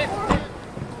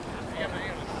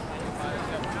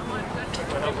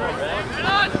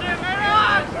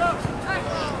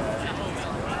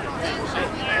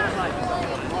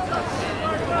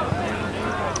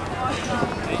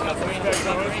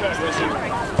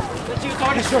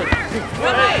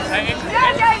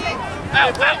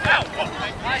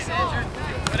 Nice, Andrew.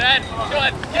 Good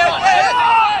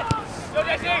head. Go,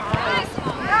 JC!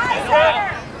 Nice, Tanner!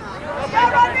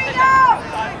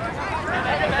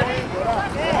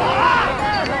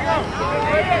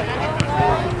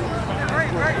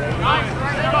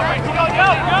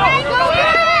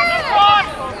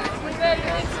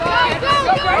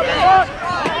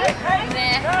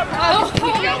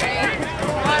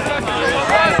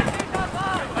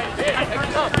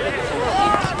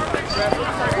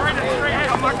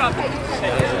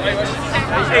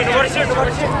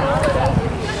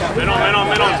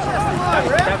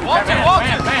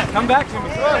 Come back to me.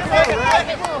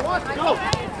 Go.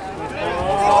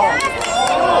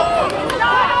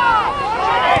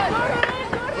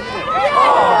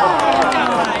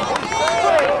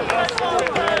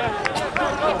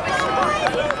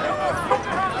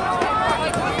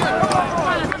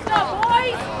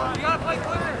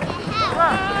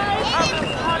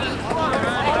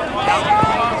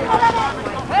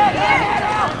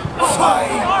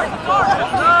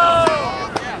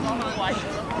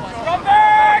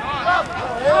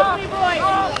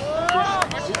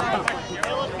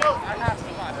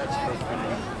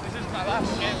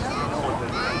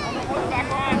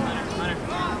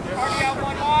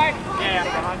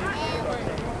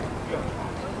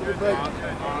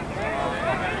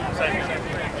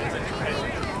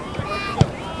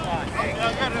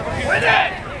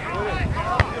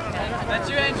 That's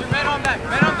you, Andrew. Men on back.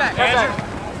 Men on back. Andrew.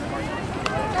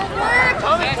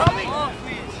 Tommy.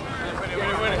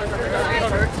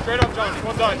 Straight up, John.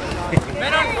 Well done.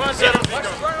 Men on. Go on, sit. Watch the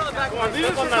front on the back.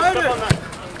 Step on that. Step on that.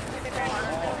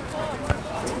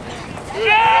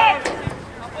 Yeah!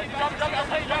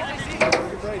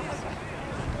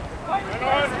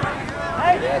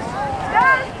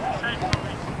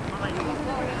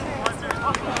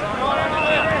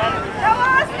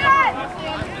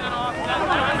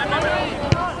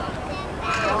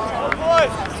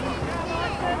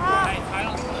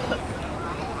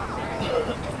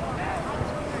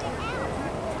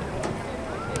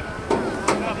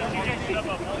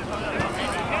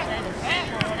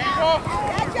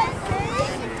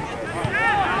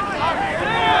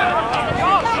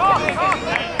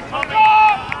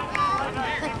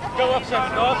 Go up,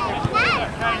 Seven. Go up.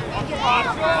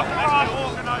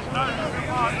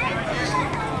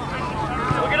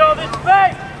 Look at all this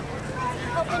space.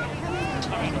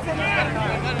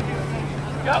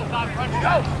 Go.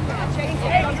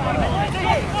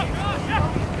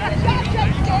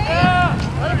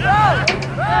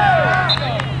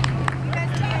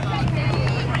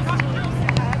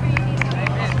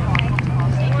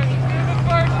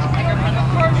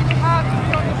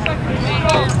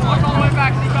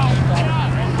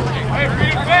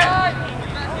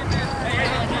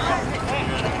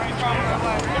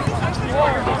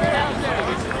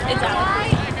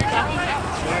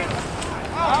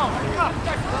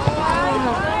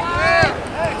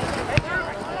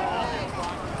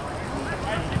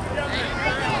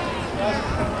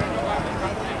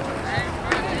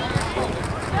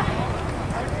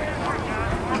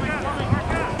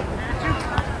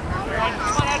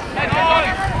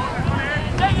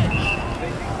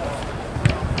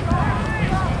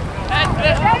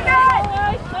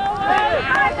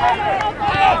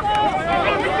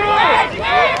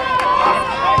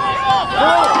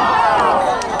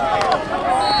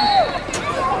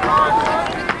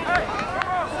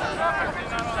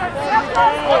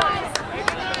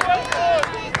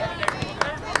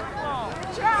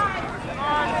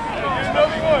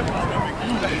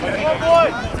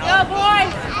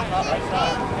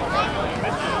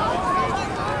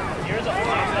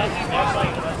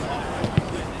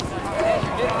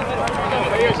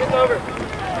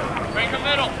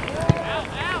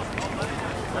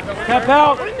 Step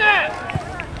out. Put in that.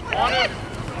 On it.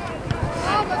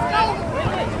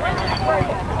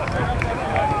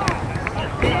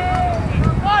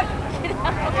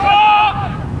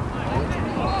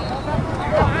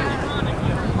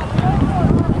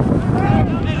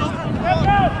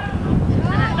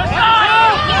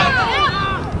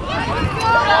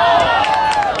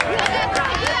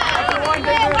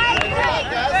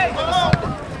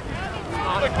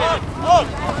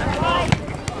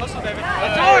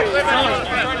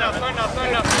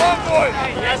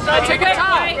 Take your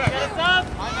time.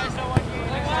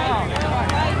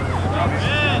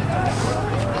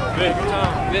 Good.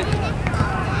 Good.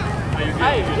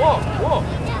 Hey, walk.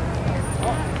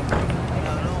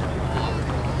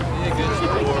 Yeah, good.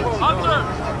 Hunter,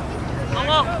 come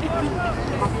up.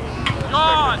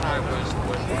 John.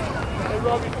 Hey,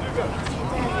 Robbie, you go.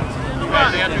 You guys,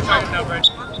 they have to try now, Brent.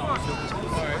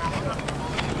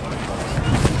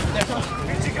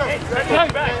 Ready?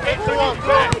 Back. 8 to 1.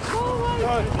 Back.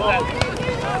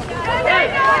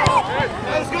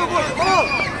 Let's go, boys. Come on.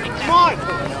 Come on!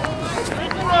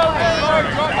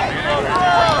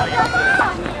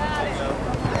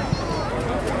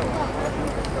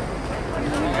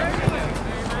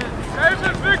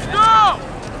 David, big go!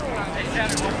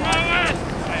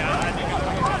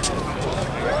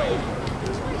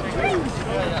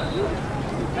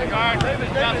 Hey, guard. David,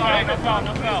 no foul,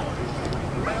 no foul.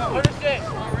 What is this?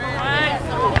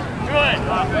 Good.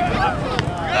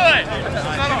 Good.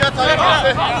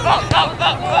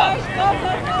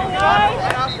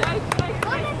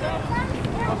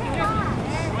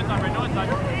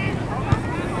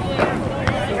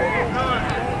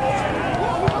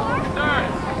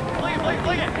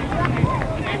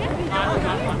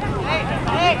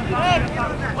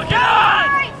 Look out!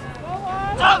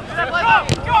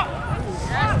 Go!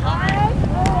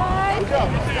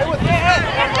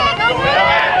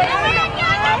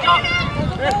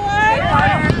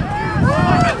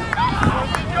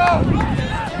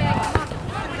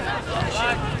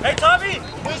 Hey, Tommy!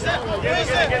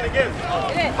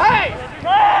 Hey!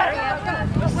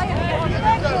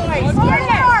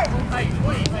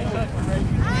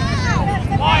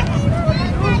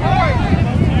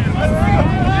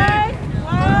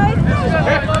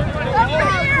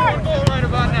 Right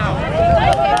about now.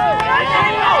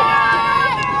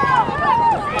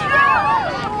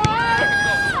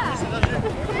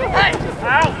 Hey!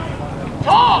 Out!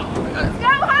 Talk! Go,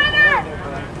 Hunter!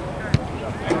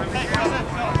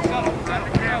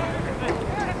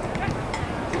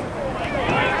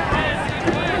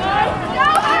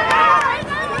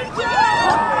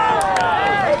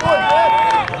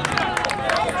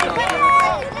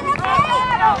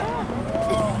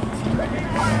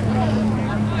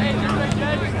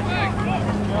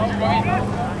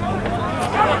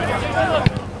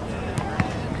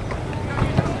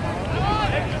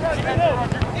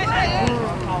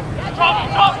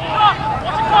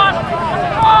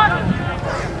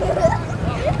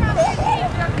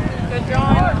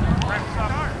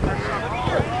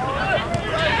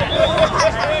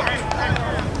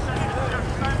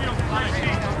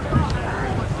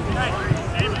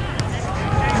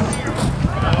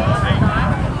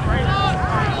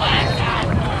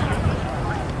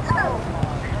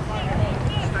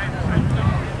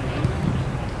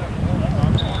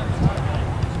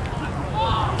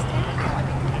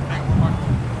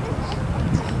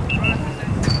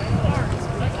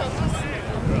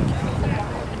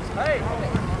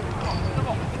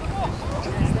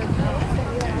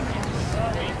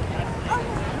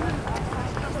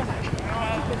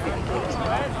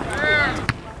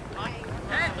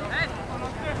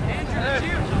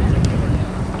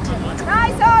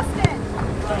 Nice, Austin!